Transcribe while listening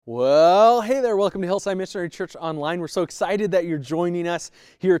Well, hey there, welcome to Hillside Missionary Church Online. We're so excited that you're joining us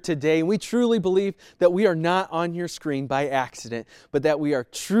here today. And we truly believe that we are not on your screen by accident, but that we are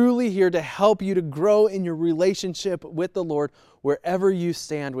truly here to help you to grow in your relationship with the Lord wherever you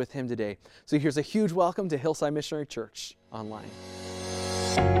stand with Him today. So here's a huge welcome to Hillside Missionary Church Online.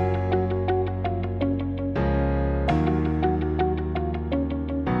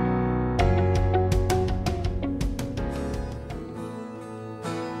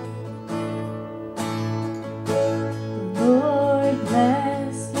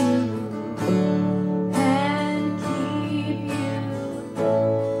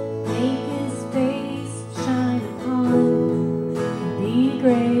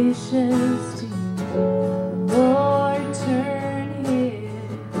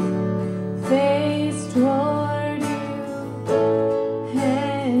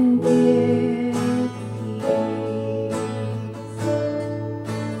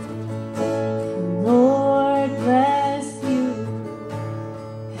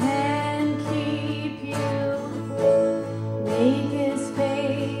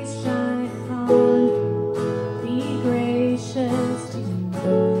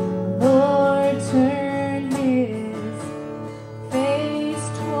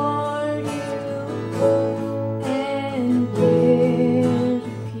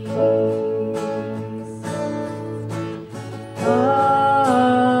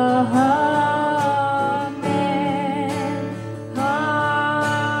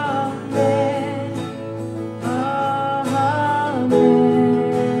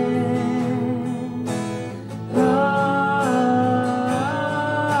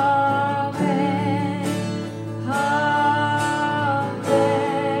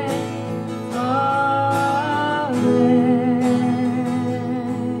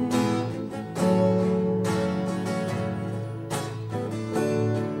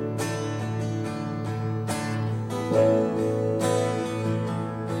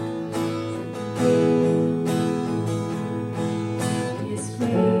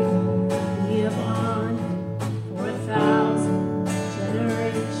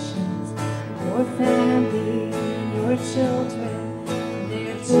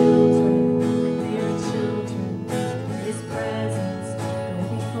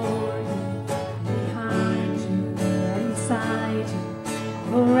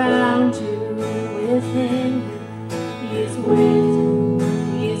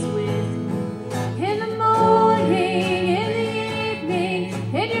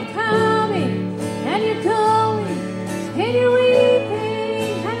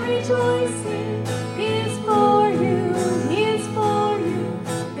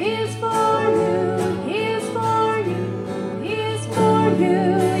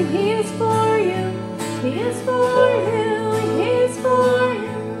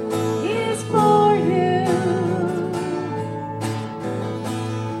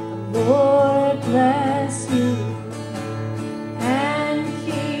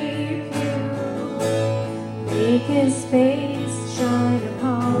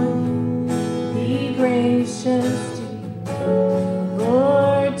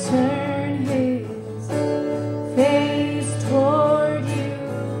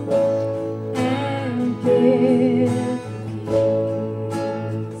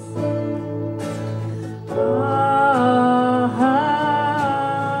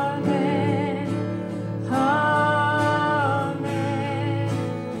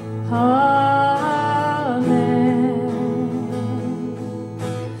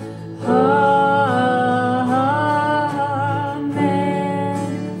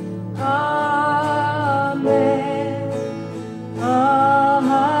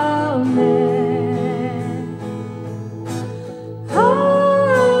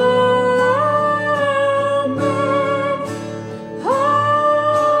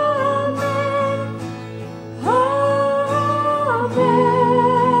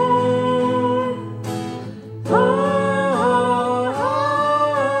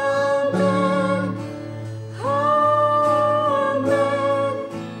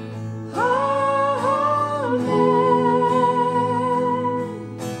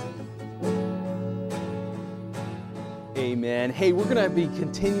 Hey, we're going to be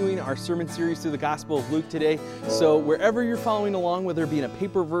continuing our sermon series through the Gospel of Luke today. So wherever you're following along, whether it be in a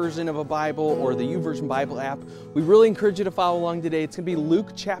paper version of a Bible or the YouVersion Bible app, we really encourage you to follow along today. It's going to be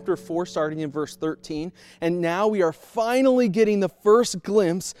Luke chapter 4, starting in verse 13. And now we are finally getting the first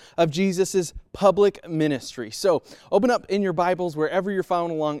glimpse of Jesus' public ministry. So open up in your Bibles wherever you're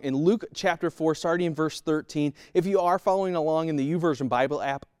following along in Luke chapter 4, starting in verse 13. If you are following along in the YouVersion Bible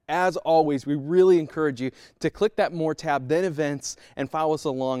app, As always, we really encourage you to click that More tab, then Events, and follow us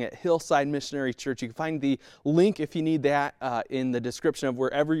along at Hillside Missionary Church. You can find the link if you need that in the description of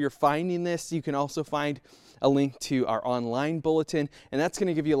wherever you're finding this. You can also find a link to our online bulletin, and that's going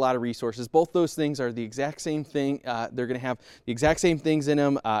to give you a lot of resources. Both those things are the exact same thing. They're going to have the exact same things in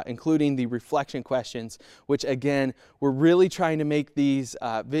them, including the reflection questions, which again, we're really trying to make these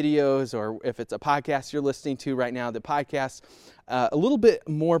videos, or if it's a podcast you're listening to right now, the podcast, a little bit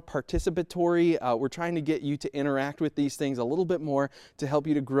more participatory. We're trying to get you to interact with these things a little bit more to help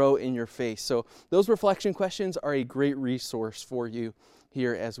you to grow in your faith. So those reflection questions are a great resource for you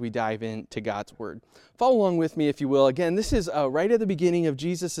here as we dive into God's Word. Follow along with me, if you will. Again, this is right at the beginning of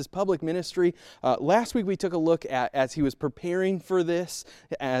Jesus' public ministry. Last week we took a look at as he was preparing for this,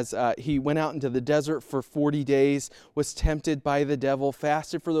 as he went out into the desert for 40 days, was tempted by the devil,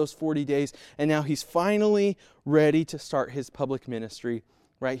 fasted for those 40 days, and now he's finally ready to start his public ministry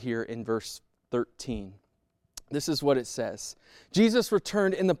right here in verse 13. This is what it says. Jesus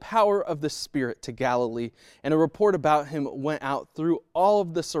returned in the power of the Spirit to Galilee, and a report about him went out through all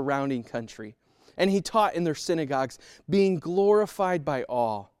of the surrounding country. And he taught in their synagogues, being glorified by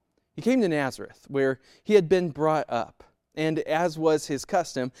all. He came to Nazareth, where he had been brought up. And as was his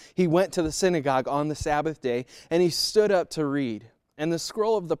custom, he went to the synagogue on the Sabbath day, and he stood up to read. And the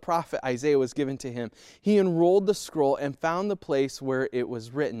scroll of the prophet Isaiah was given to him. He unrolled the scroll and found the place where it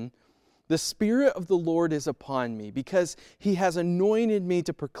was written, "The Spirit of the Lord is upon me, because he has anointed me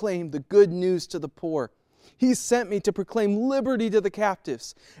to proclaim the good news to the poor. He sent me to proclaim liberty to the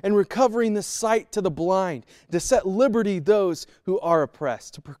captives and recovering the sight to the blind, to set liberty those who are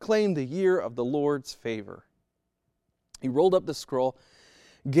oppressed, to proclaim the year of the Lord's favor." He rolled up the scroll,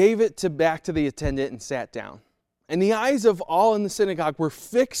 gave it back to the attendant, and sat down. And the eyes of all in the synagogue were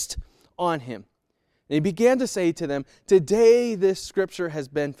fixed on him. And he began to say to them, "Today this scripture has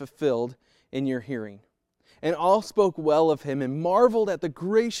been fulfilled in your hearing." And all spoke well of him and marveled at the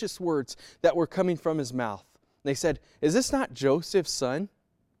gracious words that were coming from his mouth. They said, "Is this not Joseph's son?"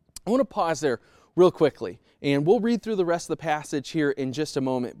 I want to pause there real quickly, and we'll read through the rest of the passage here in just a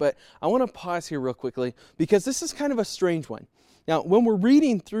moment, but I want to pause here real quickly because this is kind of a strange one. Now, when we're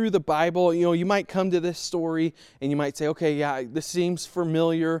reading through the Bible, you might come to this story and you might say, okay, yeah, this seems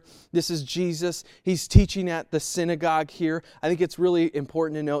familiar. This is Jesus. He's teaching at the synagogue here. I think it's really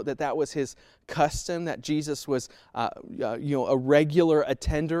important to note that that was his custom, that Jesus was a regular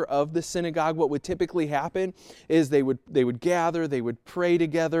attender of the synagogue. What would typically happen is they would gather, they would pray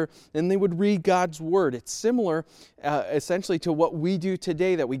together, and they would read God's Word. It's similar essentially to what we do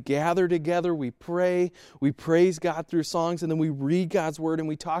today, that we gather together, we pray, we praise God through songs, and then we read God's Word and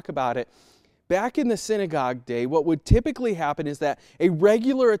we talk about it. Back in the synagogue day, what would typically happen is that a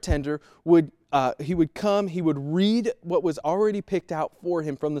regular attender would come, he would read what was already picked out for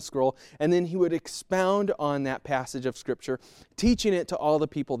him from the scroll, and then he would expound on that passage of Scripture, teaching it to all the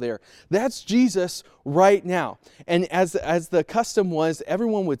people there. That's Jesus right now. And as the custom was,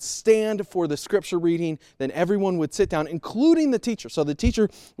 everyone would stand for the Scripture reading, then everyone would sit down, including the teacher. So the teacher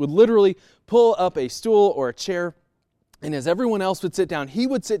would literally pull up a stool or a chair, and as everyone else would sit down, he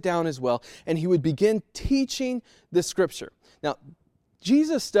would sit down as well, and he would begin teaching the Scripture. Now,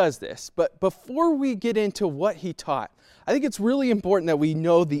 Jesus does this, but before we get into what he taught, I think it's really important that we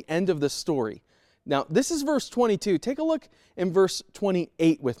know the end of the story. Now, this is verse 22. Take a look in verse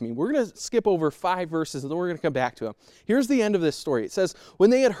 28 with me. We're going to skip over 5 verses, and then we're going to come back to them. Here's the end of this story. It says,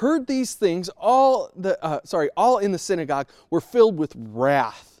 "When they had heard these things, all in the synagogue were filled with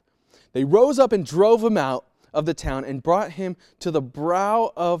wrath. They rose up and drove him out of the town and brought him to the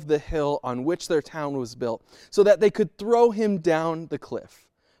brow of the hill on which their town was built, so that they could throw him down the cliff.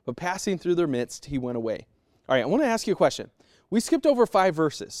 But passing through their midst, he went away." All right, I want to ask you a question. We skipped over 5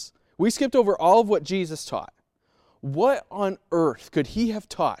 verses. We skipped over all of what Jesus taught. What on earth could he have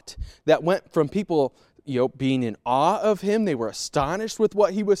taught that went from people being in awe of him? They were astonished with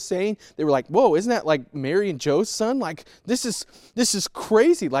what he was saying. They were like, "Whoa, isn't that like Mary and Joe's son? Like, this is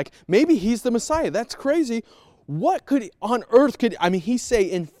crazy. Like, maybe he's the Messiah. That's crazy." What on earth could he say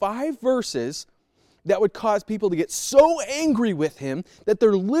in 5 verses that would cause people to get so angry with him that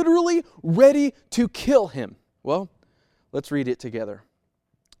they're literally ready to kill him? Well, let's read it together.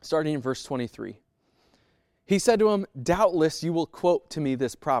 Starting in verse 23. He said to him, "Doubtless you will quote to me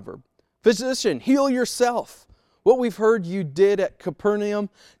this proverb, 'Physician, heal yourself. What we've heard you did at Capernaum,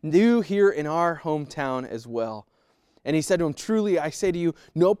 do here in our hometown as well.' And he said to him, 'Truly I say to you,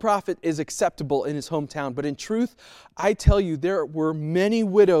 no prophet is acceptable in his hometown. But in truth, I tell you, there were many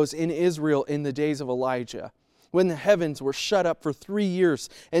widows in Israel in the days of Elijah, when the heavens were shut up for 3 years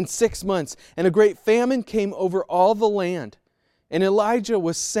and 6 months, and a great famine came over all the land. And Elijah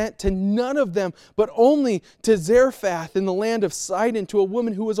was sent to none of them, but only to Zarephath in the land of Sidon, to a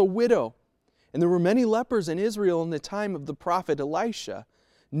woman who was a widow. And there were many lepers in Israel in the time of the prophet Elisha.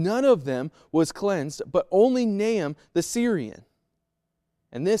 None of them was cleansed, but only Naaman the Syrian.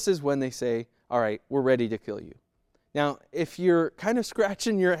 And this is when they say, all right, we're ready to kill you. Now, if you're kind of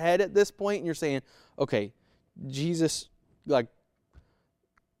scratching your head at this point and you're saying, okay, Jesus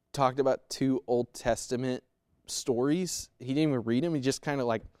talked about 2 Old Testament stories. He didn't even read them. He just kind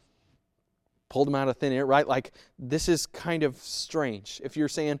of pulled them out of thin air, right? This is kind of strange. If you're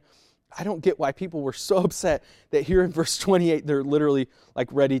saying, I don't get why people were so upset that here in verse 28, they're literally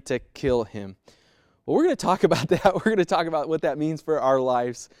ready to kill him. Well, we're going to talk about that. We're going to talk about what that means for our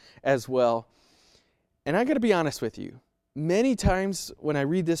lives as well. And I got to be honest with you. Many times when I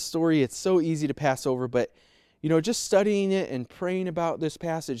read this story, it's so easy to pass over, but just studying it and praying about this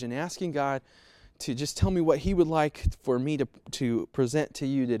passage and asking God to just tell me what He would like for me to present to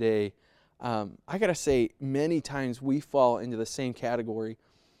you today, I got to say, many times we fall into the same category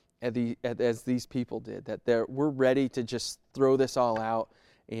as these people did, that we're ready to just throw this all out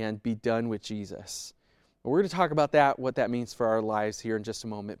and be done with Jesus. We're going to talk about that, what that means for our lives here in just a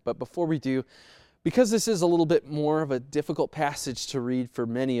moment. But before we do, because this is a little bit more of a difficult passage to read for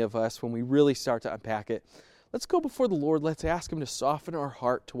many of us when we really start to unpack it, let's go before the Lord. Let's ask Him to soften our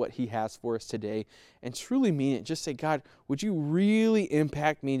heart to what He has for us today and truly mean it. Just say, God, would you really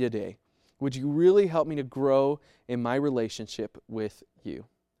impact me today? Would you really help me to grow in my relationship with you?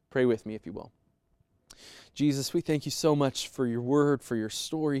 Pray with me if you will. Jesus, we thank you so much for your word, for your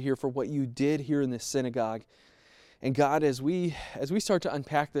story here, for what you did here in this synagogue. And God, as we start to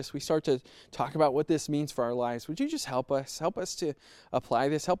unpack this, we start to talk about what this means for our lives, would you just help us? Help us to apply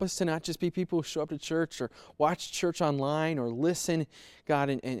this. Help us to not just be people who show up to church or watch church online or listen, God,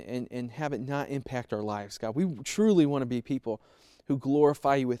 and have it not impact our lives. God, we truly want to be people who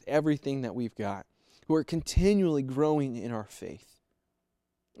glorify you with everything that we've got, who are continually growing in our faith.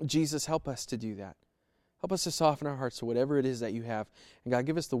 Jesus, help us to do that. Help us to soften our hearts to whatever it is that you have. And God,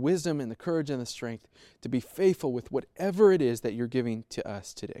 give us the wisdom and the courage and the strength to be faithful with whatever it is that you're giving to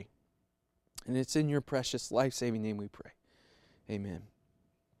us today. And it's in your precious, life-saving name we pray. Amen.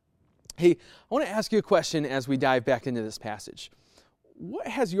 Hey, I want to ask you a question as we dive back into this passage. What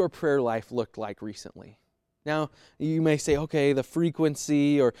has your prayer life looked like recently? Now, you may say, okay, the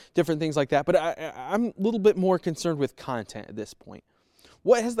frequency or different things like that, but I'm a little bit more concerned with content at this point.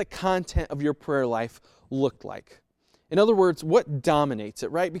 What has the content of your prayer life looked like? In other words, what dominates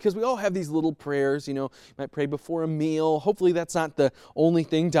it, right? Because we all have these little prayers, you might pray before a meal. Hopefully that's not the only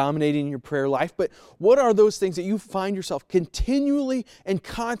thing dominating your prayer life, but what are those things that you find yourself continually and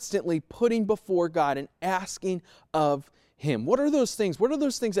constantly putting before God and asking of Him? What are those things? What are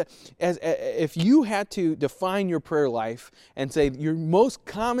those things that, if you had to define your prayer life and say your most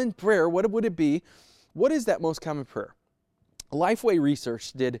common prayer, what would it be? What is that most common prayer? Lifeway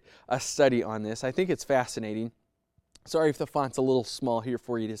Research did a study on this. I think it's fascinating. Sorry if the font's a little small here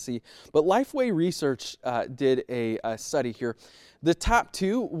for you to see, but Lifeway Research did a study here. The top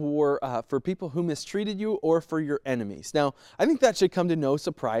 2 were for people who mistreated you or for your enemies. Now, I think that should come to no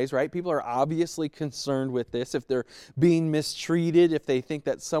surprise, right? People are obviously concerned with this. If they're being mistreated, if they think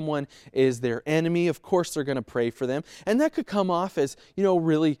that someone is their enemy, of course they're going to pray for them. And that could come off as,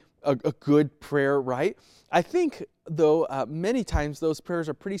 really a good prayer, right? I think, though, many times those prayers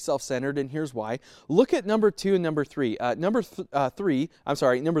are pretty self-centered, and here's why. Look at number 2 and number 3. Number 3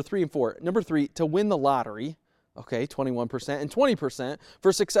 and 4. Number 3, to win the lottery. Okay, 21%, and 20%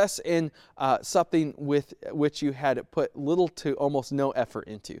 for success in something with which you had put little to almost no effort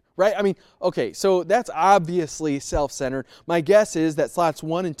into, right? I mean, okay, so that's obviously self-centered. My guess is that slots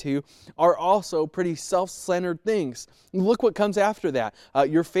 1 and 2 are also pretty self-centered things. Look what comes after that.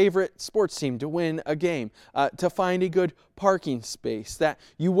 Your favorite sports team to win a game, to find a good parking space, that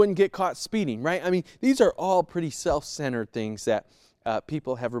you wouldn't get caught speeding, right? I mean, these are all pretty self-centered things that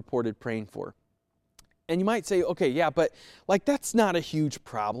people have reported praying for. And you might say, okay, yeah, but that's not a huge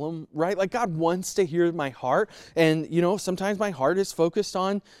problem, right? God wants to hear my heart. And, sometimes my heart is focused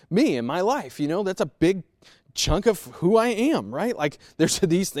on me and my life. That's a big chunk of who I am, right? There's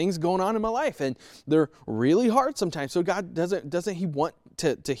these things going on in my life and they're really hard sometimes. So God, doesn't He want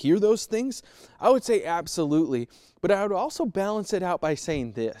to hear those things? I would say absolutely. But I would also balance it out by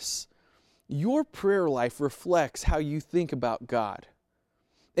saying this. Your prayer life reflects how you think about God.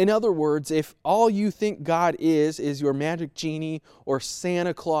 In other words, if all you think God is your magic genie or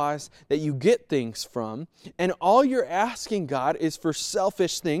Santa Claus that you get things from, and all you're asking God is for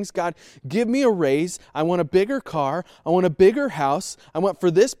selfish things, God, give me a raise, I want a bigger car, I want a bigger house, I want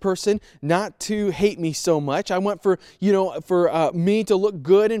for this person not to hate me so much, I want for me to look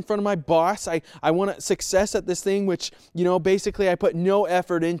good in front of my boss, I want success at this thing which, basically I put no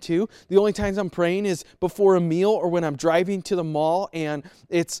effort into. The only times I'm praying is before a meal or when I'm driving to the mall and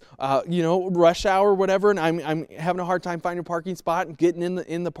it's rush hour or whatever, and I'm having a hard time finding a parking spot and getting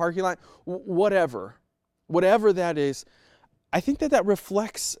in the parking lot. Whatever that is, I think that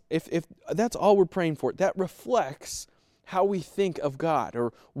reflects, if that's all we're praying for, that reflects how we think of God,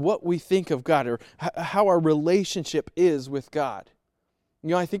 or what we think of God, or how our relationship is with God.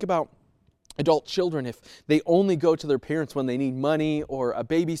 I think about adult children, if they only go to their parents when they need money or a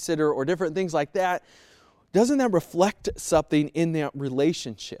babysitter or different things like that, doesn't that reflect something in that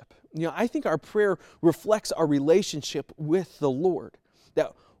relationship? I think our prayer reflects our relationship with the Lord.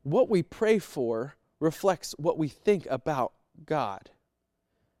 That what we pray for reflects what we think about God.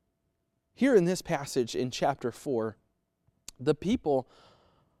 Here in this passage in chapter 4, the people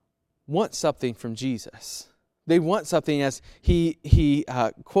want something from Jesus. They want something, as he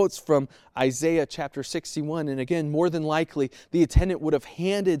quotes from Isaiah chapter 61. And again, more than likely, the attendant would have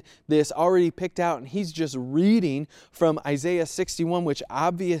handed this already picked out, and he's just reading from Isaiah 61, which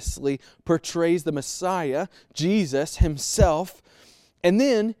obviously portrays the Messiah, Jesus himself. And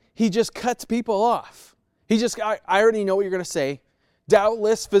then he just cuts people off. I already know what you're going to say.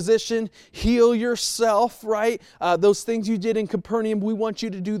 Doubtless, physician, heal yourself, right? Those things you did in Capernaum, we want you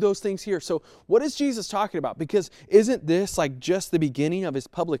to do those things here. So what is Jesus talking about? Because isn't this like just the beginning of his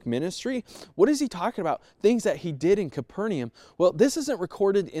public ministry? What is he talking about? Things that he did in Capernaum. Well, this isn't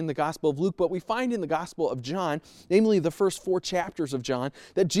recorded in the Gospel of Luke, but we find in the Gospel of John, namely the first 4 chapters of John,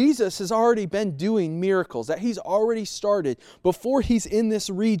 that Jesus has already been doing miracles, that he's already started. Before he's in this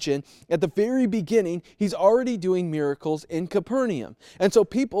region, at the very beginning, he's already doing miracles in Capernaum. And so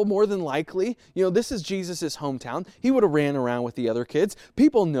people, more than likely, this is Jesus' hometown. He would have ran around with the other kids.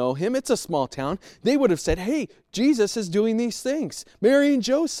 People know him. It's a small town. They would have said, hey, Jesus is doing these things. Mary and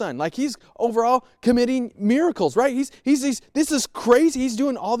Joe's son, like he's overall committing miracles, right? This is crazy. He's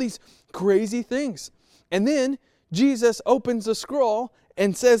doing all these crazy things. And then Jesus opens the scroll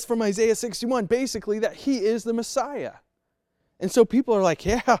and says from Isaiah 61, basically that he is the Messiah. And so people are like,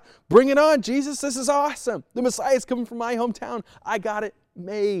 yeah, bring it on, Jesus. This is awesome. The Messiah is coming from my hometown. I got it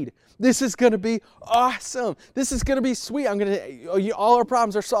made. This is going to be awesome. This is going to be sweet. All our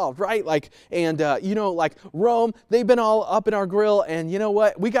problems are solved, right? Like Rome, they've been all up in our grill, and you know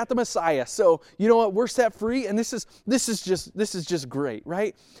what? We got the Messiah. So you know what? We're set free, and this is just great,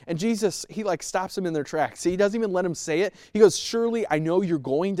 right? And Jesus, he stops them in their tracks. See, he doesn't even let them say it. He goes, surely I know you're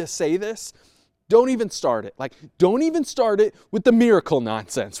going to say this. Don't even start it. Don't even start it with the miracle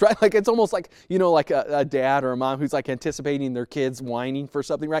nonsense, right? It's almost like a dad or a mom who's anticipating their kids whining for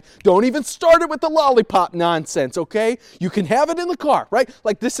something, right? Don't even start it with the lollipop nonsense, okay? You can have it in the car, right?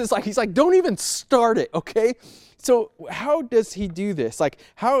 He's like, don't even start it, okay? So how does he do this?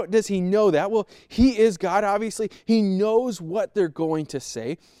 How does he know that? Well, he is God, obviously. He knows what they're going to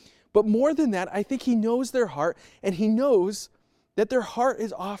say. But more than that, I think he knows their heart, and he knows that their heart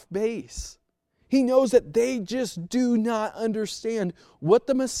is off base. He knows that they just do not understand what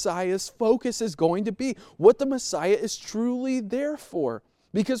the Messiah's focus is going to be, what the Messiah is truly there for.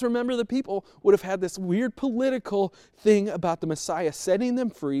 Because remember, the people would have had this weird political thing about the Messiah setting them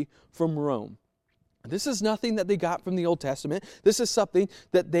free from Rome. This is nothing that they got from the Old Testament. This is something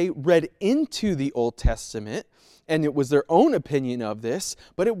that they read into the Old Testament, and it was their own opinion of this,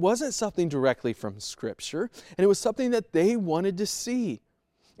 but it wasn't something directly from Scripture, and it was something that they wanted to see.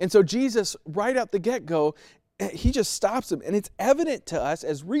 And so Jesus, right out the get-go, he just stops them. And it's evident to us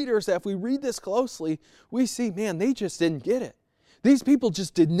as readers that if we read this closely, we see, man, they just didn't get it. These people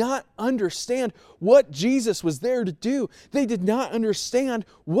just did not understand what Jesus was there to do. They did not understand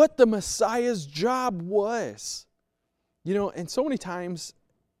what the Messiah's job was. And so many times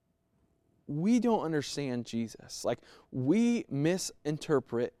we don't understand Jesus. We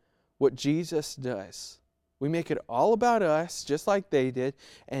misinterpret what Jesus does. We make it all about us, just like they did,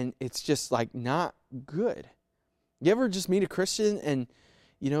 and it's just not good. You ever just meet a Christian and,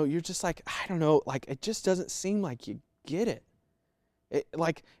 you're just I don't know, it just doesn't seem like you get it.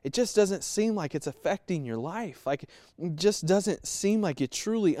 It just doesn't seem like it's affecting your life. It just doesn't seem like you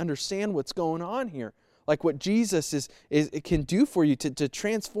truly understand what's going on here. What Jesus it can do for you to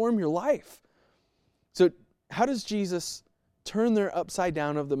transform your life. So how does Jesus turn their upside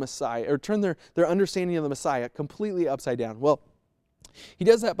down of the Messiah, or turn their understanding of the Messiah completely upside down? Well, He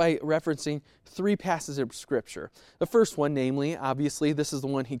does that by referencing three passages of Scripture. The first one, namely, obviously, this is the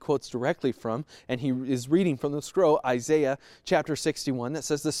one he quotes directly from, and he is reading from the scroll, Isaiah chapter 61, that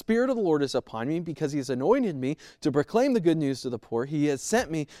says, "The Spirit of the Lord is upon me, because He has anointed me to proclaim the good news to the poor. He has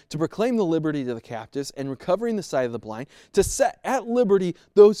sent me to proclaim the liberty to the captives, and recovering the sight of the blind, to set at liberty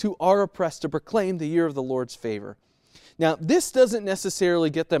those who are oppressed, to proclaim the year of the Lord's favor." Now, this doesn't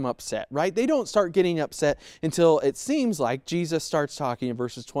necessarily get them upset, right? They don't start getting upset until it seems like Jesus starts talking in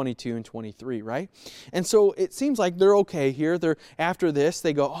verses 22 and 23, right? And so it seems like they're okay here. After this,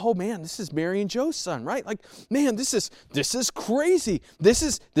 they go, "Oh man, this is Mary and Joe's son," right? Like, man, this is crazy. This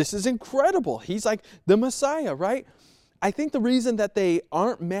is incredible. He's like the Messiah, right? I think the reason that they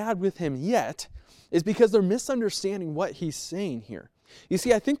aren't mad with him yet is because they're misunderstanding what he's saying here. You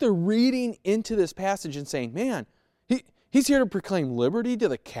see, I think they're reading into this passage and saying, man, He's here to proclaim liberty to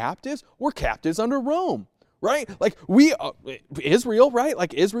the captives. We're captives under Rome, right? Like Israel, right?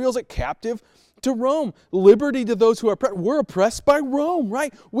 Like Israel's a captive to Rome. Liberty to those who are oppressed. We're oppressed by Rome,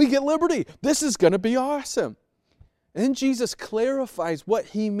 right? We get liberty. This is going to be awesome. And then Jesus clarifies what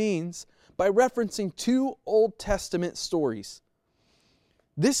he means by referencing two Old Testament stories.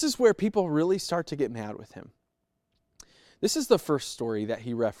 This is where people really start to get mad with him. This is the first story that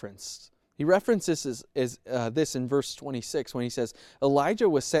he referenced. He references this in verse 26 when he says, "Elijah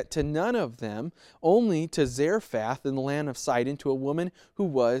was sent to none of them, only to Zarephath in the land of Sidon, to a woman who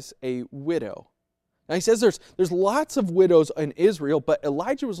was a widow." Now he says there's lots of widows in Israel, but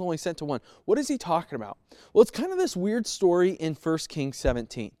Elijah was only sent to one. What is he talking about? Well, it's kind of this weird story in 1 Kings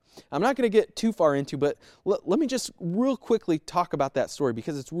 17. I'm not going to get too far into, but let me just real quickly talk about that story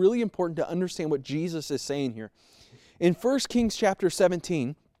because it's really important to understand what Jesus is saying here. In 1 Kings chapter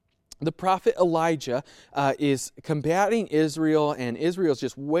 17, the prophet Elijah is combating Israel, and Israel's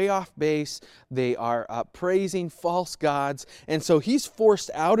just way off base. They are praising false gods, and so he's forced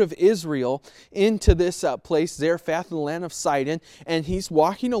out of Israel into this place, Zarephath, in the land of Sidon, and he's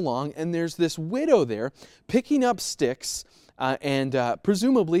walking along, and there's this widow there picking up sticks, and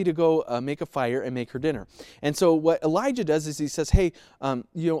presumably to go make a fire and make her dinner. And so what Elijah does is he says, "Hey,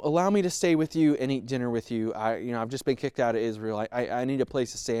 allow me to stay with you and eat dinner with you. I've just been kicked out of Israel. I need a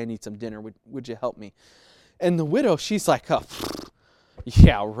place to stay. I need some dinner. Would you help me?" And the widow, she's like, "Oh,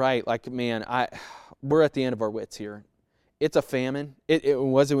 yeah, right. Like, man, we're at the end of our wits here. It's a famine. It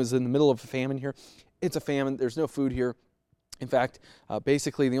was in the middle of a famine here. It's a famine. There's no food here. In fact,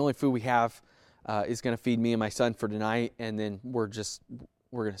 basically the only food we have is going to feed me and my son for tonight, and then we're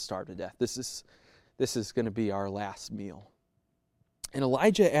going to starve to death. This is going to be our last meal." And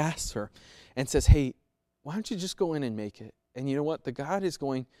Elijah asks her and says, "Hey, why don't you just go in and make it? And you know what? God is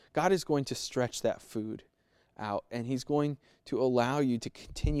going to stretch that food out, and He's going to allow you to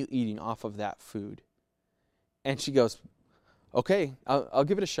continue eating off of that food." And she goes, "Okay, I'll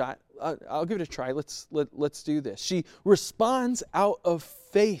give it a shot. I'll give it a try. Let's do this." She responds out of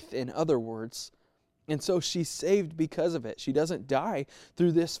faith, in other words, and so she's saved because of it. She doesn't die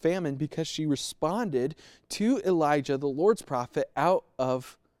through this famine because she responded to Elijah, the Lord's prophet, out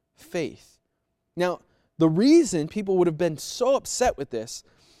of faith. Now, the reason people would have been so upset with this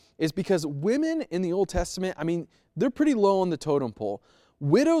is because women in the Old Testament, they're pretty low on the totem pole.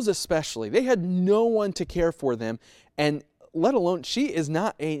 Widows especially, they had no one to care for them, and let alone, she is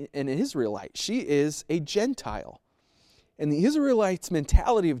not an Israelite. She is a Gentile. And the Israelites'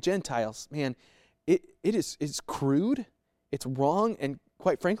 mentality of Gentiles, man, it's crude, it's wrong, and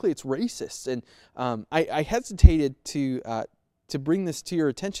quite frankly, it's racist. And I hesitated to bring this to your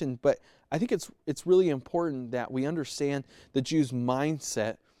attention, but I think it's really important that we understand the Jews'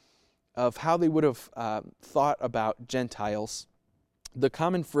 mindset of how they would have thought about Gentiles. The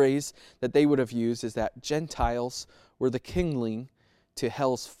common phrase that they would have used is that Gentiles were the kindling to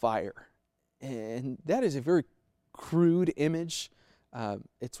hell's fire. And that is a very crude image.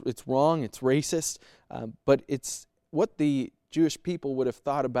 It's wrong, it's racist, but it's what the Jewish people would have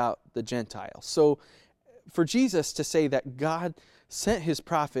thought about the Gentiles. So for Jesus to say that God sent His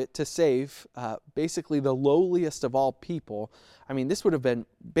prophet to save basically the lowliest of all people, this would have been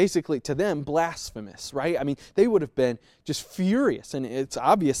basically to them blasphemous, right? They would have been just furious, and it's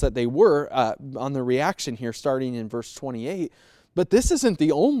obvious that they were on the reaction here starting in verse 28. But this isn't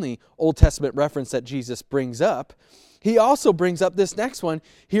the only Old Testament reference that Jesus brings up. He also brings up this next one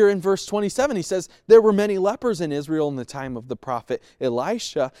here in verse 27. He says, "There were many lepers in Israel in the time of the prophet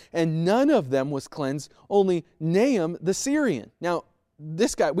Elisha, and none of them was cleansed, only Naaman the Syrian." Now,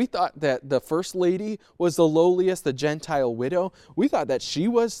 this guy, we thought that the first lady was the lowliest, the Gentile widow. We thought that she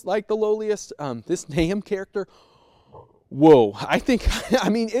was like the lowliest. This Naaman character, whoa, I think,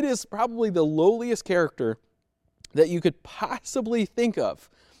 it is probably the lowliest character that you could possibly think of.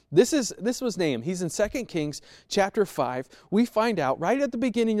 This was Nahum. He's in 2 Kings chapter 5. We find out right at the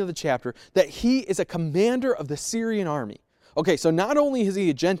beginning of the chapter that he is a commander of the Syrian army. Okay, so not only is he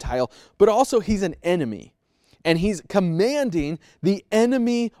a Gentile, but also he's an enemy. And he's commanding the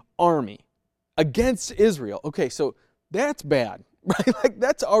enemy army against Israel. Okay, so that's bad, right? Like,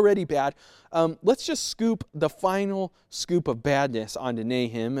 that's already bad. Let's just scoop the final scoop of badness onto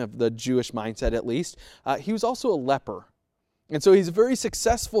Nahum, of the Jewish mindset at least. He was also a leper. And so he's a very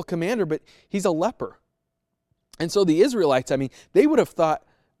successful commander, but he's a leper. And so the Israelites, they would have thought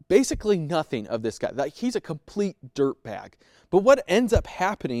basically nothing of this guy. Like, he's a complete dirtbag. But what ends up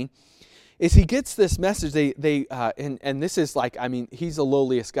happening is he gets this message. And this is like, he's the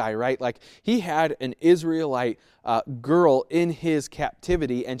lowliest guy, right? Like, he had an Israelite girl in his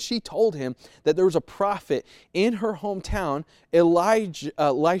captivity, and she told him that there was a prophet in her hometown,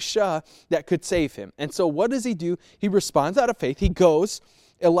 Elisha, that could save him. And so what does he do? He responds out of faith. He goes.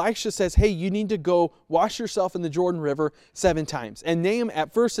 Elisha says, hey, you need to go wash yourself in the Jordan River 7 times. And Nahum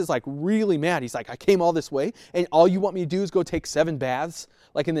at first is like really mad. He's like, I came all this way, and all you want me to do is go take 7 baths,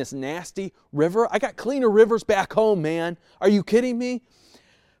 like in this nasty river? I got cleaner rivers back home, man. Are you kidding me?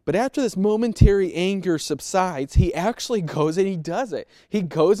 But after this momentary anger subsides, he actually goes and he does it. He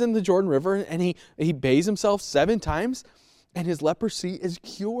goes in the Jordan River and he bathes himself 7 times, and his leprosy is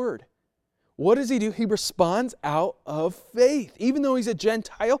cured. What does he do? He responds out of faith. Even though he's a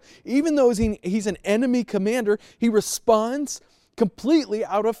Gentile, even though he's an enemy commander, he responds completely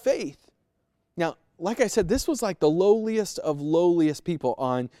out of faith. Now, like I said, this was like the lowliest of lowliest people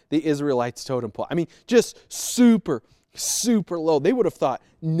on the Israelites' totem pole. Just super, super low. They would have thought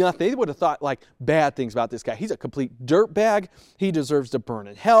nothing. They would have thought like bad things about this guy. He's a complete dirtbag. He deserves to burn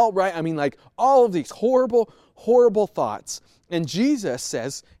in hell, right? Like all of these horrible, horrible thoughts. And Jesus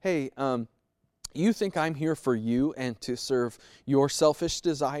says, hey, you think I'm here for you and to serve your selfish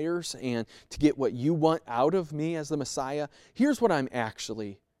desires and to get what you want out of me as the Messiah? Here's what I'm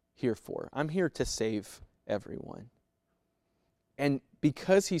actually here for. I'm here to save everyone. And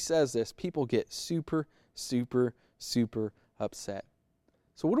because he says this, people get super, super, super upset.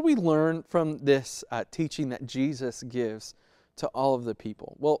 So what do we learn from this teaching that Jesus gives to all of the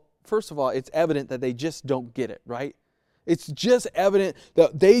people? Well, first of all, it's evident that they just don't get it, right? It's just evident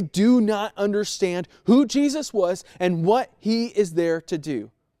that they do not understand who Jesus was and what he is there to do.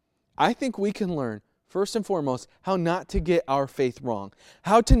 I think we can learn, first and foremost, how not to get our faith wrong,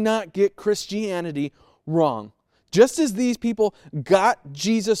 how to not get Christianity wrong. Just as these people got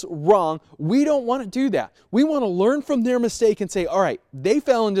Jesus wrong, we don't want to do that. We want to learn from their mistake and say, all right, they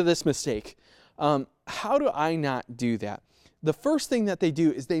fell into this mistake. How do I not do that? The first thing that they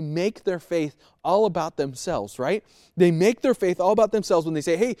do is they make their faith all about themselves, right? They make their faith all about themselves when they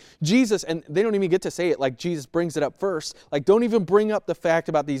say, hey, Jesus, and they don't even get to say it like Jesus brings it up first. Like, don't even bring up the fact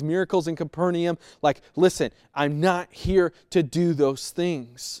about these miracles in Capernaum. Like, listen, I'm not here to do those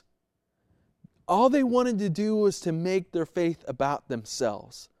things. All they wanted to do was to make their faith about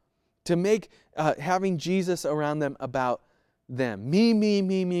themselves, to make having Jesus around them about them.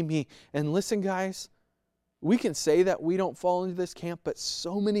 Me. And listen, guys, we can say that we don't fall into this camp, but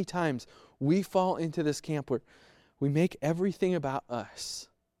so many times we fall into this camp where we make everything about us.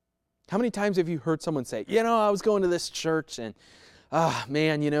 How many times have you heard someone say, I was going to this church and,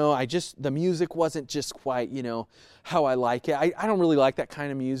 the music wasn't just quite, how I like it. I don't really like that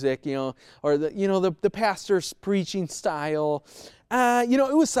kind of music, or the pastor's preaching style.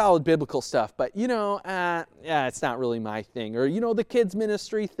 It was solid biblical stuff, but, it's not really my thing. Or, the kids'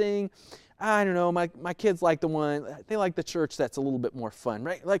 ministry thing. I don't know, my kids like they like the church that's a little bit more fun,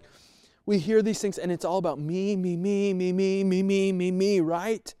 right? Like, we hear these things and it's all about me,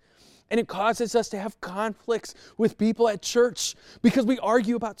 right? And it causes us to have conflicts with people at church because we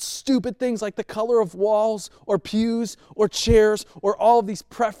argue about stupid things like the color of walls or pews or chairs or all of these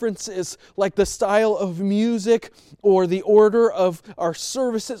preferences like the style of music or the order of our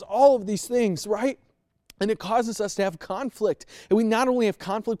services, all of these things, right? And it causes us to have conflict. And we not only have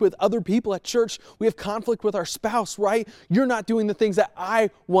conflict with other people at church, we have conflict with our spouse, right? You're not doing the things that I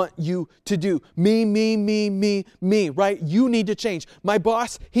want you to do. Me, right? You need to change. My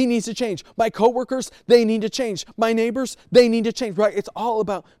boss, he needs to change. My coworkers, they need to change. My neighbors, they need to change, right? It's all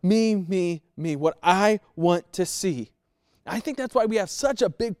about me, what I want to see. I think that's why we have such a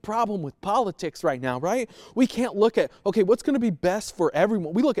big problem with politics right now, right? We can't look at, okay, what's going to be best for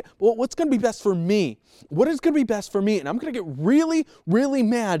everyone? We look at, well, what's going to be best for me? What is going to be best for me? And I'm going to get really, really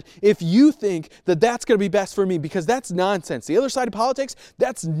mad if you think that that's going to be best for me because that's nonsense. The other side of politics,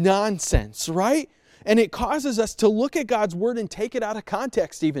 that's nonsense, right? And it causes us to look at God's Word and take it out of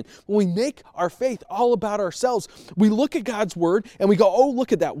context even. When we make our faith all about ourselves, we look at God's Word and we go, oh,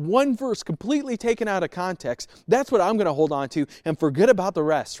 look at that one verse completely taken out of context. That's what I'm going to hold on to and forget about the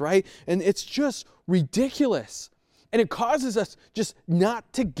rest, right? And it's just ridiculous. And it causes us just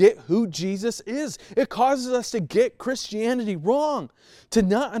not to get who Jesus is. It causes us to get Christianity wrong, to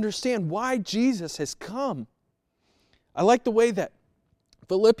not understand why Jesus has come. I like the way that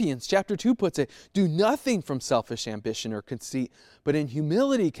Philippians chapter 2 puts it, do nothing from selfish ambition or conceit, but in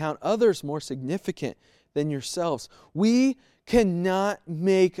humility count others more significant than yourselves. We cannot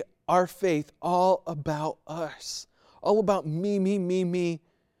make our faith all about us, all about me.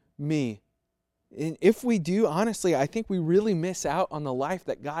 And if we do, honestly, I think we really miss out on the life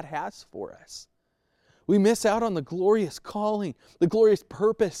that God has for us. We miss out on the glorious calling, the glorious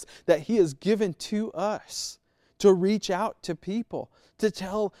purpose that He has given to us to reach out to people, to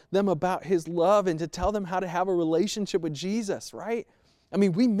tell them about His love and to tell them how to have a relationship with Jesus, right? I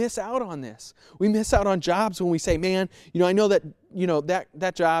mean, we miss out on this. We miss out on jobs when we say, man, I know that,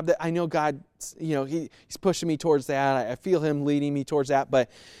 that job that I know God, He's pushing me towards that. I feel Him leading me towards that.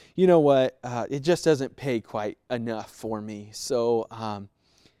 But you know what? It just doesn't pay quite enough for me. So, I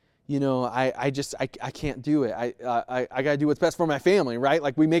can't do it. I got to do what's best for my family, right?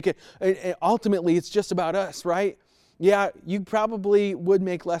 Like we make it, and ultimately it's just about us, right? Yeah, you probably would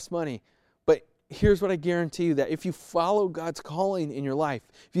make less money. But here's what I guarantee you, that if you follow God's calling in your life,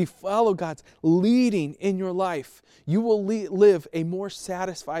 if you follow God's leading in your life, you will live a more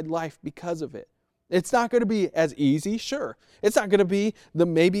satisfied life because of it. It's not going to be as easy, sure. It's not going to be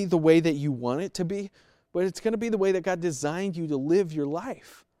maybe the way that you want it to be, but it's going to be the way that God designed you to live your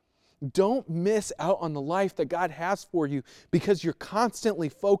life. Don't miss out on the life that God has for you because you're constantly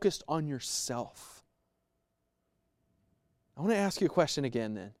focused on yourself. I want to ask you a question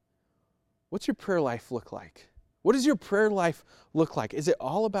again then. What's your prayer life look like? What does your prayer life look like? Is it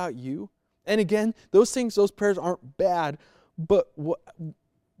all about you? And again, those prayers aren't bad, but what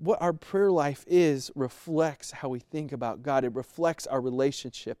our prayer life is reflects how we think about God. It reflects our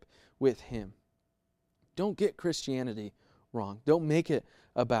relationship with Him. Don't get Christianity wrong. Don't make it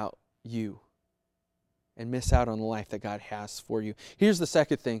about you and miss out on the life that God has for you. Here's the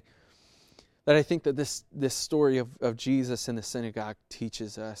second thing that I think that this story of Jesus in the synagogue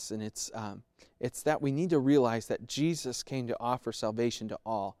teaches us, and it's that we need to realize that Jesus came to offer salvation to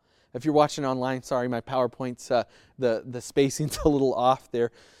all. If you're watching online, sorry, my PowerPoint's the spacing's a little off there.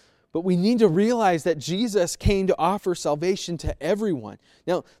 But we need to realize that Jesus came to offer salvation to everyone.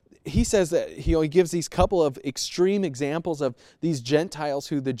 Now, he says that he gives these couple of extreme examples of these Gentiles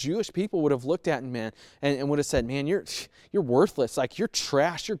who the Jewish people would have looked at and would have said, man, you're worthless. Like, you're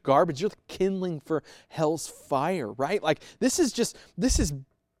trash, you're garbage, you're kindling for hell's fire, right? Like, this is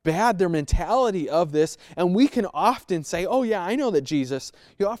bad, their mentality of this, and we can often say, oh yeah, I know that Jesus,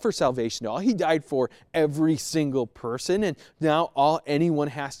 He offers salvation to all. He died for every single person, and now all anyone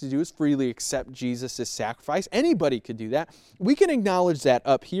has to do is freely accept Jesus' sacrifice. Anybody could do that. We can acknowledge that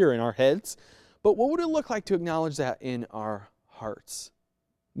up here in our heads, but what would it look like to acknowledge that in our hearts?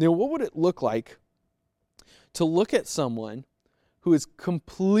 Now, what would it look like to look at someone who is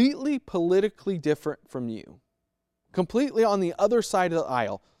completely politically different from you? Completely on the other side of the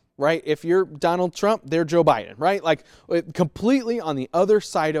aisle, right? If you're Donald Trump, they're Joe Biden, right? Like completely on the other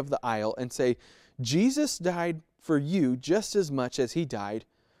side of the aisle, and say, Jesus died for you just as much as He died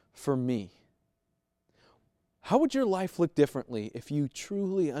for me. How would your life look differently if you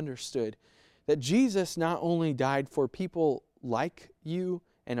truly understood that Jesus not only died for people like you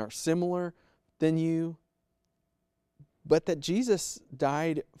and are similar than you, but that Jesus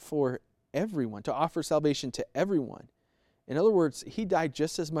died for everyone, to offer salvation to everyone. In other words, He died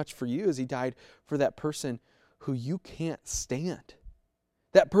just as much for you as He died for that person who you can't stand.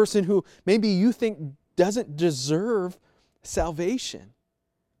 That person who maybe you think doesn't deserve salvation.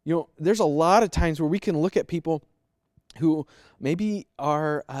 There's a lot of times where we can look at people who maybe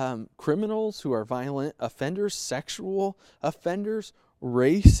are criminals, who are violent offenders, sexual offenders,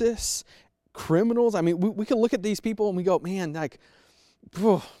 racists, criminals. I mean, we can look at these people and we go, man, like,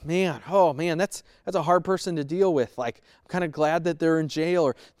 oh man, that's a hard person to deal with. Like, I'm kind of glad that they're in jail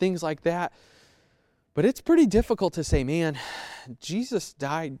or things like that. But it's pretty difficult to say, man, Jesus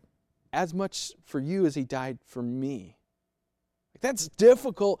died as much for you as He died for me. That's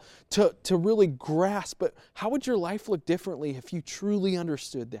difficult to really grasp, but how would your life look differently if you truly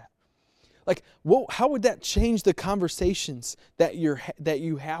understood that? Like, how would that change the conversations that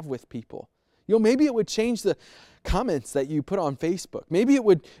you have with people? Maybe it would change the comments that you put on Facebook. Maybe it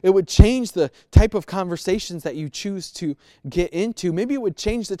would change the type of conversations that you choose to get into. Maybe it would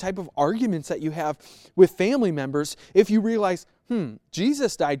change the type of arguments that you have with family members if you realize,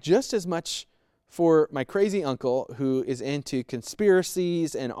 Jesus died just as much for my crazy uncle who is into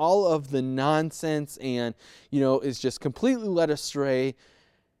conspiracies and all of the nonsense and, is just completely led astray.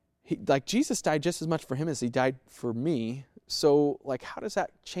 Jesus died just as much for him as he died for me. So, how does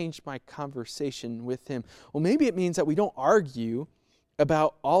that change my conversation with him? Well, maybe it means that we don't argue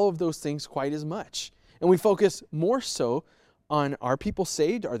about all of those things quite as much. And we focus more so on, are people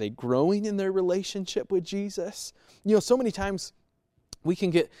saved? Are they growing in their relationship with Jesus? So many times we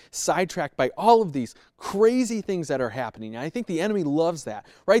can get sidetracked by all of these crazy things that are happening. And I think the enemy loves that,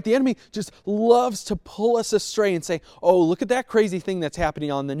 right? The enemy just loves to pull us astray and say, oh, look at that crazy thing that's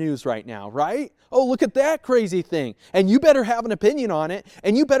happening on the news right now, right? Oh, look at that crazy thing. And you better have an opinion on it,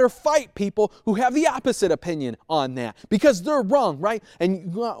 and you better fight people who have the opposite opinion on that because they're wrong, right?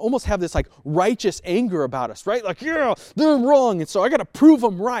 And you almost have this righteous anger about us, right? Yeah, they're wrong, and so I got to prove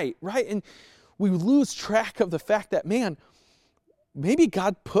them right? And we lose track of the fact that, man, maybe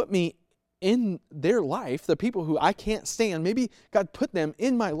God put me in their life, the people who I can't stand, maybe God put them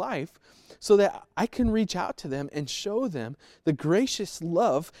in my life so that I can reach out to them and show them the gracious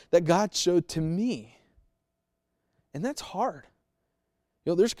love that God showed to me. And that's hard.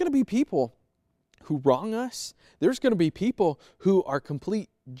 There's going to be people who wrong us. There's going to be people who are complete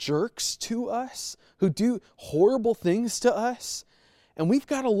jerks to us, who do horrible things to us. And we've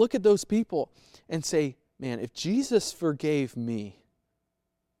got to look at those people and say, man, if Jesus forgave me,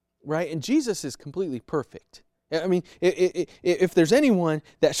 right? And Jesus is completely perfect. I mean, if there's anyone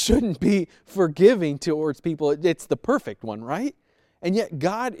that shouldn't be forgiving towards people, it's the perfect one, right? And yet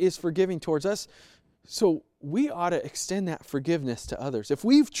God is forgiving towards us. So we ought to extend that forgiveness to others. If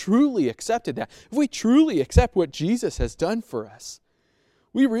we've truly accepted that, if we truly accept what Jesus has done for us,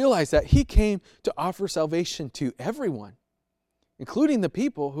 we realize that He came to offer salvation to everyone, including the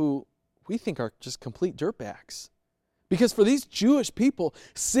people who we think are just complete dirtbags. Because for these Jewish people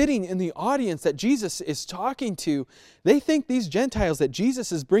sitting in the audience that Jesus is talking to, they think these Gentiles that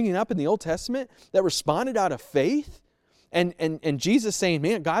Jesus is bringing up in the Old Testament that responded out of faith, and Jesus saying,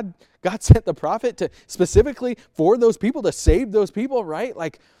 man, God sent the prophet to specifically for those people to save those people, right?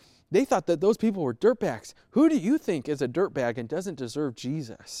 They thought that those people were dirtbags. Who do you think is a dirtbag and doesn't deserve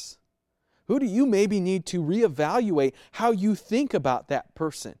Jesus? Who do you maybe need to reevaluate how you think about that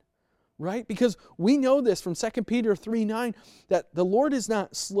person? Right? Because we know this from 2 Peter 3:9 that the Lord is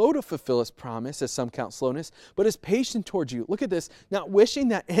not slow to fulfill His promise, as some count slowness, but is patient towards you. Look at this. Not wishing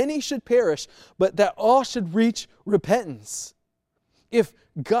that any should perish, but that all should reach repentance. If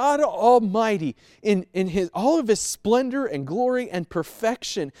God Almighty, in all of His splendor and glory and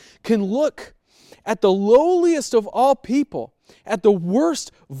perfection, can look at the lowliest of all people, at the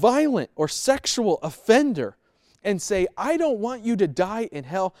worst violent or sexual offender, and say, I don't want you to die in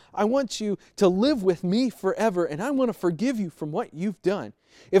hell. I want you to live with me forever, and I want to forgive you from what you've done.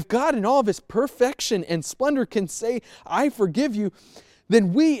 If God in all of His perfection and splendor can say, I forgive you,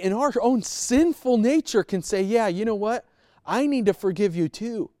 then we in our own sinful nature can say, yeah, you know what? I need to forgive you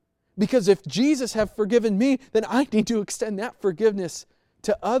too. Because if Jesus have forgiven me, then I need to extend that forgiveness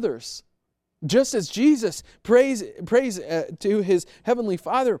to others. Just as Jesus prays to His Heavenly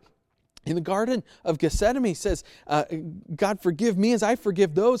Father, in the Garden of Gethsemane says, God forgive me as I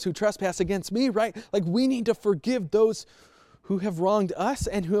forgive those who trespass against me, right? We need to forgive those who have wronged us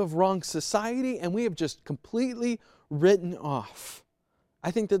and who have wronged society, and we have just completely written off. I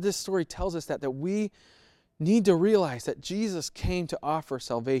think that this story tells us that we need to realize that Jesus came to offer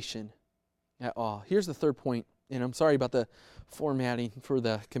salvation at all. Here's the third point, and I'm sorry about the formatting for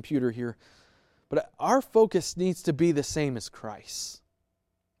the computer here, but our focus needs to be the same as Christ.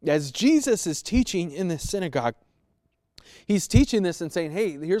 As Jesus is teaching in this synagogue, He's teaching this and saying,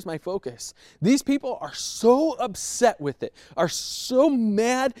 hey, here's my focus. These people are so upset with it, are so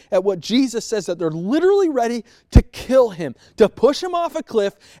mad at what Jesus says that they're literally ready to kill Him, to push Him off a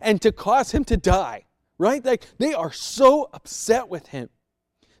cliff, and to cause Him to die, right? They are so upset with Him.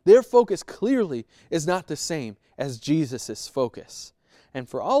 Their focus clearly is not the same as Jesus' focus. And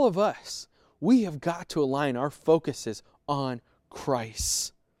for all of us, we have got to align our focuses on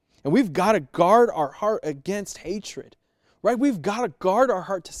Christ. And we've got to guard our heart against hatred, right? We've got to guard our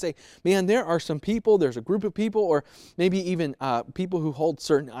heart to say, man, there are some people, there's a group of people, or maybe even people who hold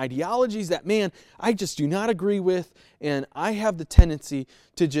certain ideologies that, man, I just do not agree with, and I have the tendency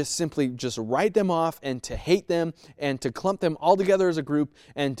to just simply write them off and to hate them and to clump them all together as a group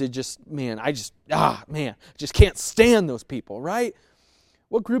and to just, I just can't stand those people, right?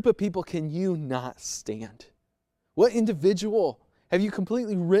 What group of people can you not stand? What individual have you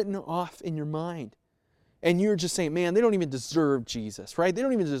completely written off in your mind? And you're just saying, man, they don't even deserve Jesus, right? They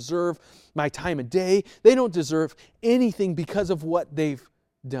don't even deserve my time of day. They don't deserve anything because of what they've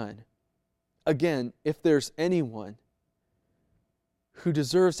done. Again, if there's anyone who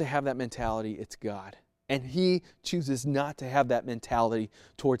deserves to have that mentality, it's God. And He chooses not to have that mentality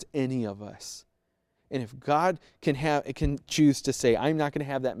towards any of us. And if God can choose to say, I'm not going to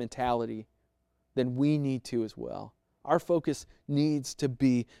have that mentality, then we need to as well. Our focus needs to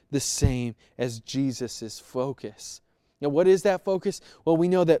be the same as Jesus' focus. Now, what is that focus? Well, we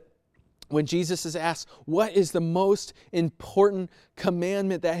know that when Jesus is asked, what is the most important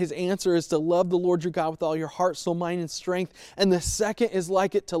commandment, that His answer is to love the Lord your God with all your heart, soul, mind, and strength. And the second is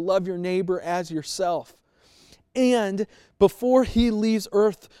like it, to love your neighbor as yourself. And before He leaves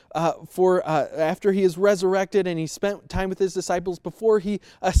earth, after He is resurrected and He spent time with His disciples, before He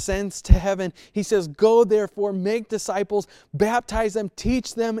ascends to heaven, He says, go therefore, make disciples, baptize them,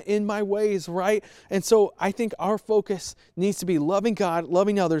 teach them in my ways, right? And so I think our focus needs to be loving God,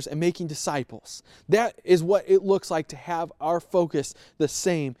 loving others, and making disciples. That is what it looks like to have our focus the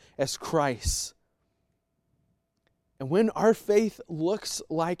same as Christ. And when our faith looks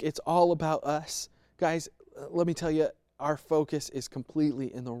like it's all about us, guys, let me tell you, our focus is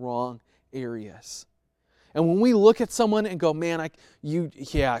completely in the wrong areas. And when we look at someone and go, man,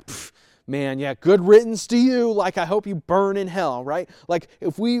 good riddance to you, like I hope you burn in hell, right? Like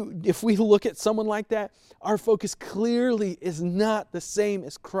if we look at someone like that, our focus clearly is not the same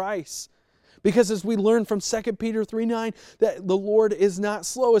as Christ. Because as we learn from 2 Peter 3:9, that the Lord is not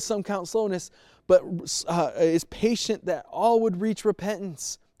slow, as some count slowness, but is patient, that all would reach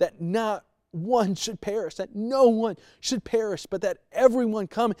repentance, that not one should perish, that no one should perish, but that everyone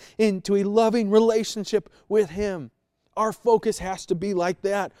come into a loving relationship with Him. Our focus has to be like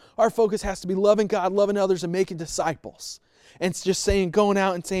that. Our focus has to be loving God, loving others, and making disciples. And it's just going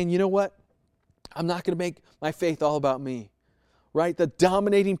out and saying, you know what? I'm not going to make my faith all about me. Right? The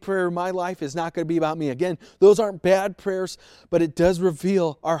dominating prayer of my life is not going to be about me. Again, those aren't bad prayers, but it does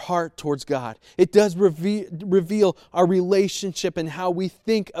reveal our heart towards God. It does reveal our relationship and how we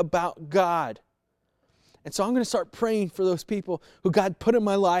think about God. And so I'm going to start praying for those people who God put in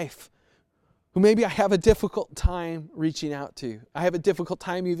my life, who maybe I have a difficult time reaching out to. I have a difficult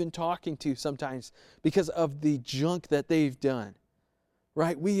time even talking to sometimes because of the junk that they've done.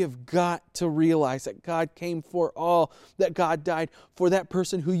 Right? We have got to realize that God came for all, that God died for that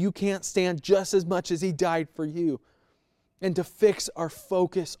person who you can't stand just as much as He died for you. And to fix our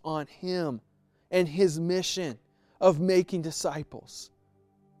focus on Him and His mission of making disciples.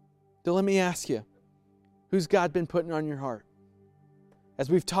 So let me ask you, who's God been putting on your heart? As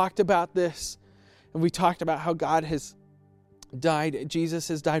we've talked about this, and we talked about how God has died, Jesus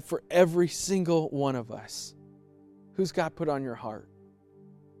has died for every single one of us. Who's God put on your heart?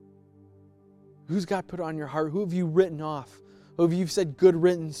 Who's God put on your heart? Who have you written off? Who have you said good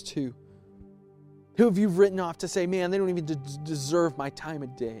riddance to? Who have you written off to say, man, they don't even deserve my time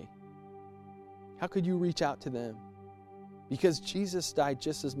of day? How could you reach out to them? Because Jesus died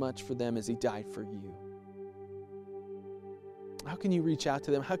just as much for them as He died for you. How can you reach out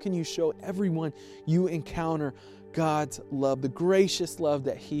to them? How can you show everyone you encounter God's love, the gracious love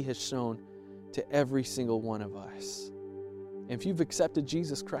that He has shown to every single one of us? If you've accepted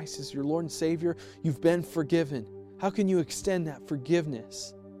Jesus Christ as your Lord and Savior, you've been forgiven. How can you extend that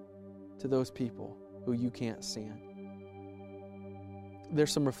forgiveness to those people who you can't stand?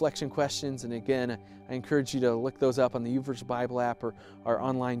 There's some reflection questions, and again, I encourage you to look those up on the YouVersion Bible app or our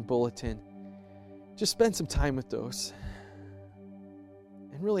online bulletin. Just spend some time with those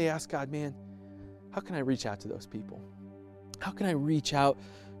and really ask God, man, how can I reach out to those people? How can I reach out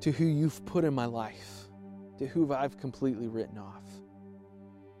to who you've put in my life? To who I've completely written off.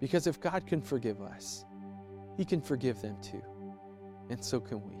 Because if God can forgive us, He can forgive them too. And so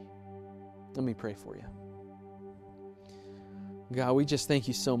can we. Let me pray for you. God, we just thank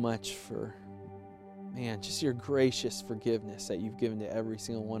You so much for, just Your gracious forgiveness that You've given to every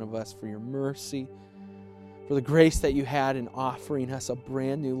single one of us, for Your mercy, for the grace that You had in offering us a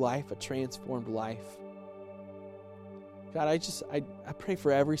brand new life, a transformed life. God, I pray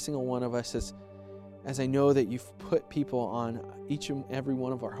for every single one of us as I know that You've put people on each and every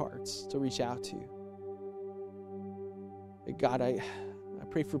one of our hearts to reach out to. God, I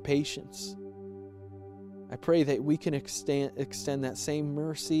pray for patience. I pray that we can extend that same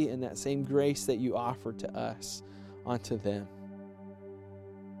mercy and that same grace that You offer to us onto them.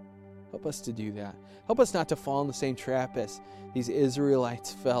 Help us to do that. Help us not to fall in the same trap as these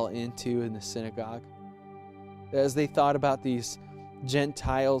Israelites fell into in the synagogue. As they thought about these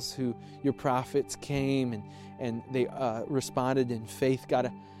Gentiles who your prophets came and they responded in faith,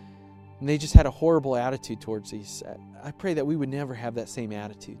 God, and they just had a horrible attitude towards these. I pray that we would never have that same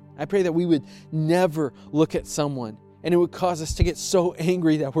attitude. I pray that we would never look at someone and it would cause us to get so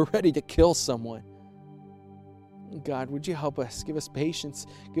angry that we're ready to kill someone. God, would you help us? Give us patience,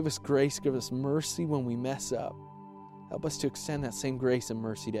 give us grace, give us mercy when we mess up. Help us to extend that same grace and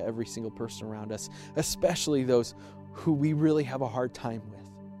mercy to every single person around us, especially those who we really have a hard time with.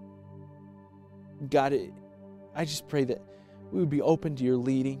 God, I just pray that we would be open to your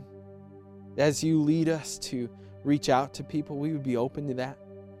leading. As you lead us to reach out to people, we would be open to that.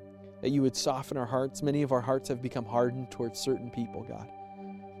 That you would soften our hearts. Many of our hearts have become hardened towards certain people, God.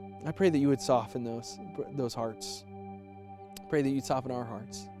 I pray that you would soften those hearts. I pray that you'd soften our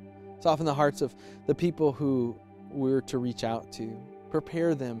hearts. Soften the hearts of the people who we're to reach out to.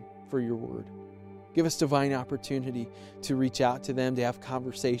 Prepare them for your word. Give us divine opportunity to reach out to them, to have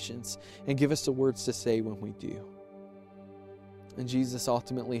conversations, and give us the words to say when we do. And Jesus,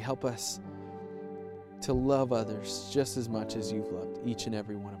 ultimately help us to love others just as much as you've loved each and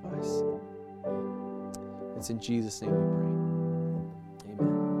every one of us. It's in Jesus' name we pray.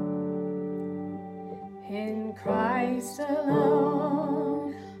 Amen. In Christ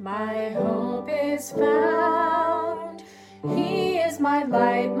alone, my hope is found. He is my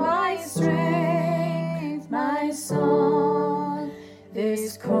light, my strength, my song.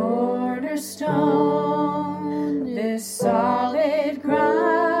 This cornerstone, this solid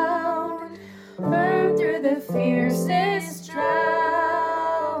ground, firm through the fiercest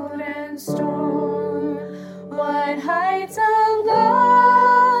drought and storm. What heights of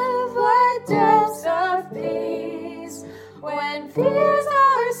love, what depths of peace, when fears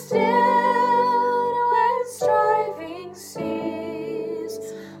are stilled, when striving cease.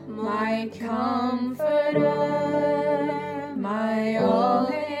 My comforter, my all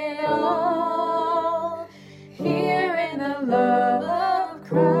in all, here in the love of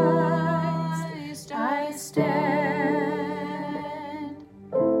Christ I stand.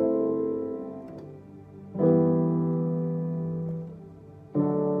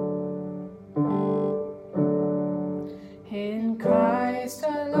 In Christ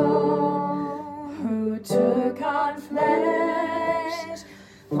alone, who took on flesh,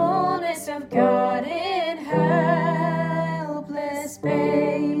 fullness of God in helpless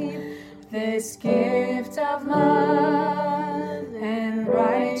babe, this gift of love and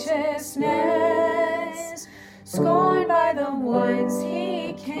righteousness, scorned by the ones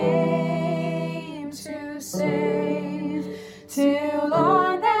he came to save, till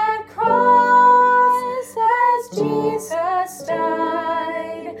on that cross as Jesus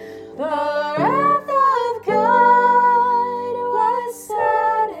died, the wrath of God was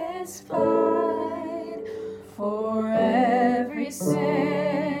satisfied. For every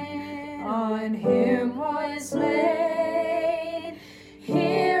sin on him was laid,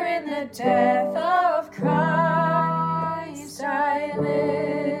 here in the death of Christ I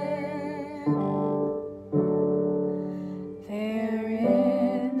live. There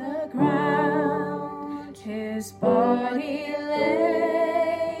in the ground his body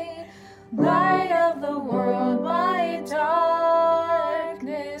lay, light of the world by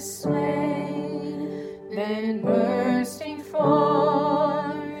darkness slain, then bursting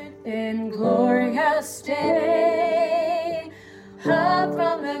forth in glorious day, up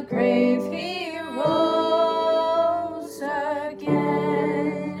from the grave he rose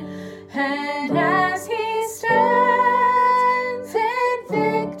again. And as he stands in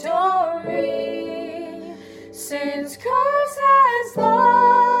victory, sin's curse has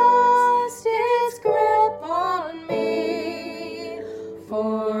lost its grip on me,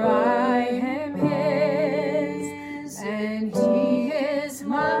 for I am his and he is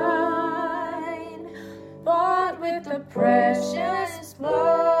mine, bought with the precious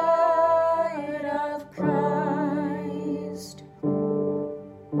blood of Christ.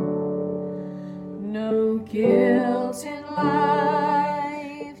 No guilt in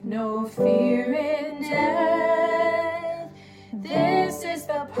life, no fear in death. This is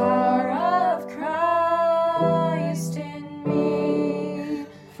the power of Christ in me.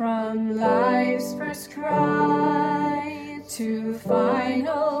 From life's first cry to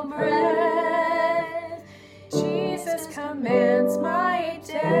final breath, Jesus commands my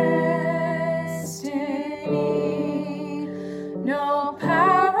destiny. No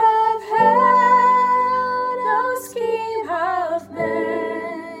power of hell, no scheme of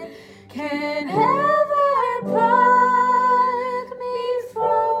man can ever pluck me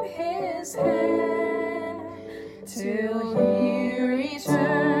from his hand, till he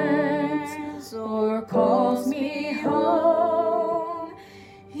returns or calls me home.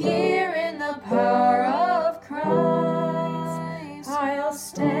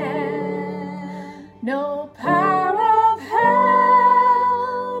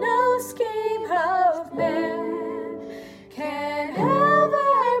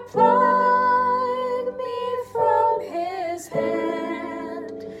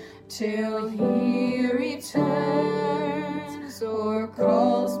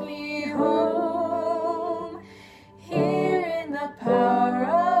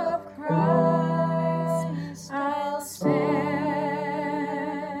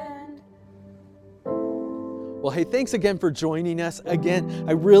 Well, hey, thanks again for joining us. Again,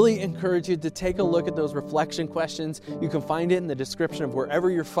 I really encourage you to take a look at those reflection questions. You can find it in the description of wherever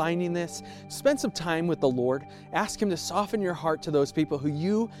you're finding this. Spend some time with the Lord. Ask Him to soften your heart to those people who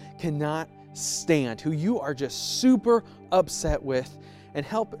you cannot stand, who you are just super upset with, and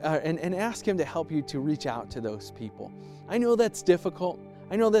and ask Him to help you to reach out to those people. I know that's difficult.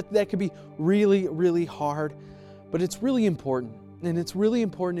 I know that could be really, really hard, but it's really important. And it's really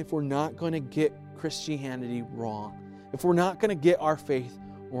important if we're not going to get Christianity wrong, if we're not going to get our faith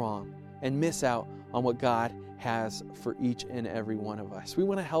wrong and miss out on what God has for each and every one of us. We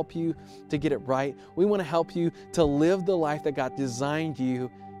want to help you to get it right. We want to help you to live the life that God designed you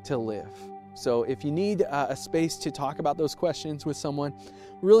to live. So if you need a space to talk about those questions with someone,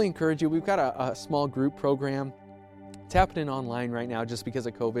 really encourage you. We've got a small group program. It's happening online right now just because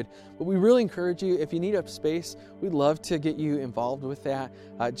of COVID, but we really encourage you, if you need a space, we'd love to get you involved with that.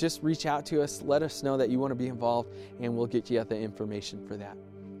 Just reach out to us, let us know that you want to be involved, and we'll get you the information for that.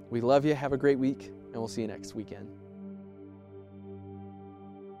 We love you. Have a great week, and we'll see you next weekend.